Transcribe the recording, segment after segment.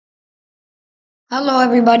Hello,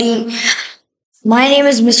 everybody. My name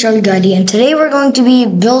is Mr. Algadi, and today we're going to be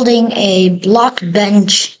building a block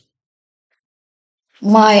bench.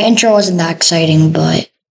 My intro wasn't that exciting,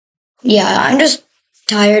 but yeah, I'm just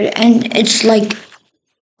tired, and it's like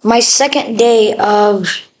my second day of.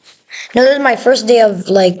 No, this is my first day of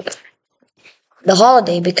the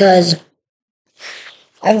holiday because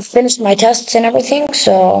I've finished my tests and everything,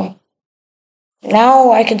 so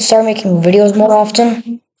now I can start making videos more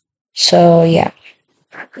often. So yeah,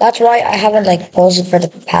 that's why I haven't posted for the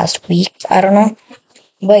past week. I don't know.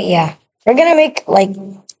 But yeah, we're gonna make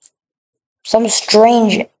some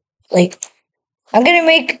strange, like, I'm gonna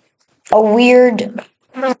make a weird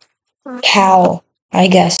cow, I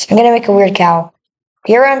guess. I'm gonna make a weird cow.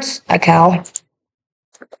 Appearance, a cow.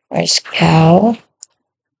 There's cow.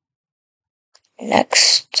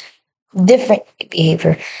 Next, different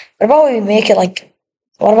behavior. What about we make it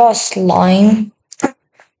what about slime?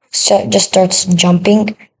 So it just starts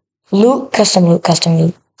jumping. Loot, custom loot, custom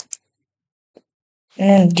loot.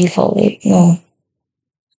 No, default loot, no.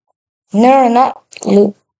 No, not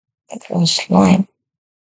loot from slime.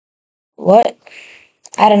 What?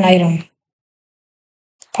 Add an item.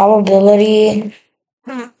 Probability.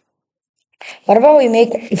 What about we make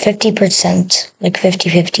 50%? Like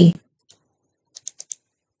 50-50.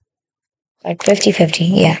 Like 50-50,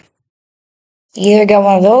 yeah. Either get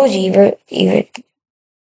one of those, either.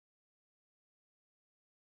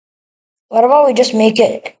 What about we just make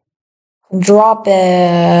it drop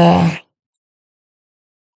what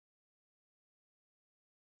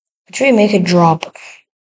should we make it drop?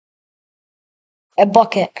 A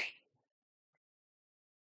bucket.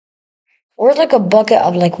 Or like a bucket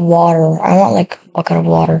of water. I want a bucket of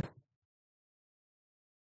water.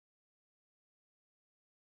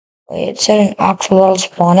 Wait, it said an actual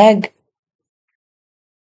spawn egg.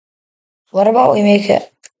 What about we make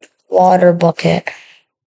it water bucket?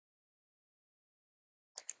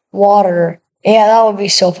 Water. Yeah, that would be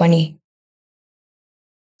so funny.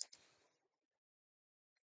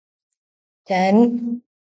 10.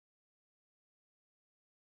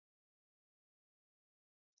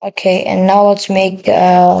 Okay, and now let's make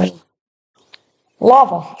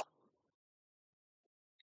lava.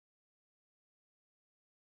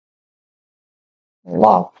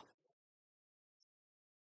 Lava.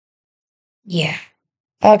 Yeah.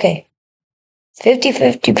 Okay.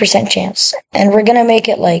 50-50% chance. And we're gonna make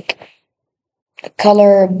it the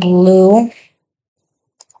color blue.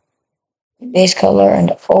 Base color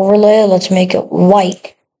and overlay. Let's make it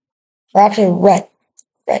white. Or actually red.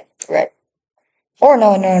 Red. Or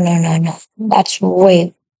no. That's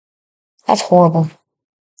horrible.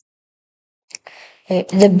 Okay,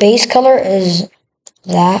 the base color is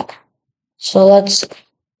that. So let's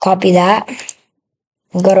copy that.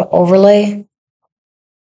 And go to overlay.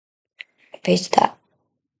 Paste that.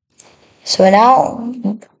 So now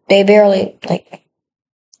they barely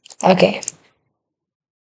okay.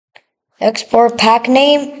 Export pack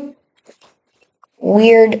name.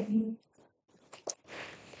 Weird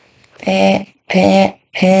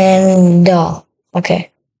panda.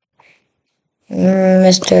 Okay.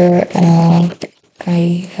 Mr. Are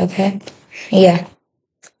you okay? Yeah.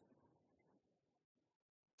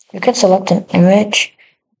 You can select an image.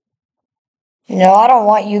 No, I don't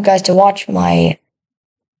want you guys to watch that,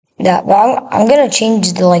 but I'm gonna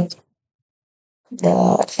change the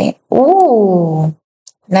thing. Ooh.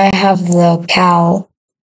 Now I have the cow.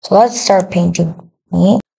 So let's start painting.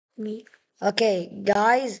 Me. Okay,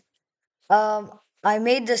 guys. I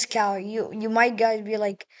made this cow. You might guys be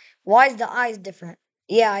like, why is the eyes different?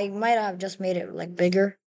 Yeah, I might have just made it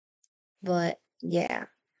bigger. But yeah.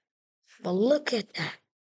 But look at that.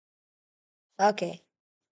 Okay.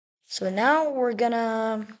 So now we're just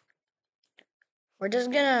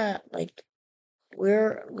gonna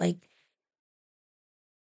we're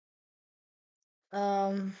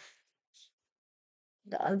um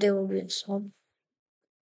the update will be installed.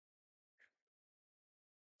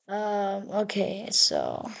 Okay,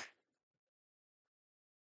 so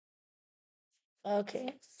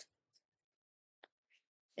okay.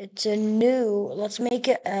 It's a new, let's make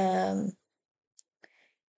it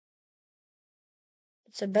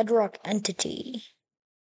it's a bedrock entity.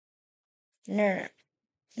 No.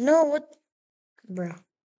 No, what bro.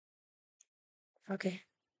 Okay.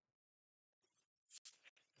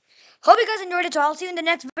 Hope you guys enjoyed it. So I'll see you in the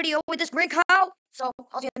next video with this green cow. So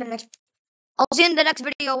I'll see you in the next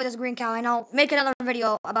video with this green cow, and I'll make another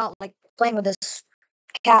video about playing with this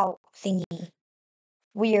cow thingy.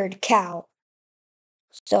 Weird cow.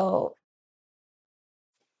 So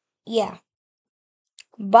yeah.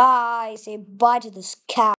 Bye. Say bye to this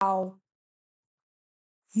cow.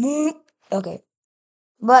 Okay.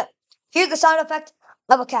 But here's the sound effect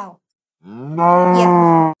of a cow.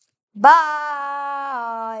 Yeah.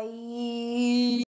 Bye.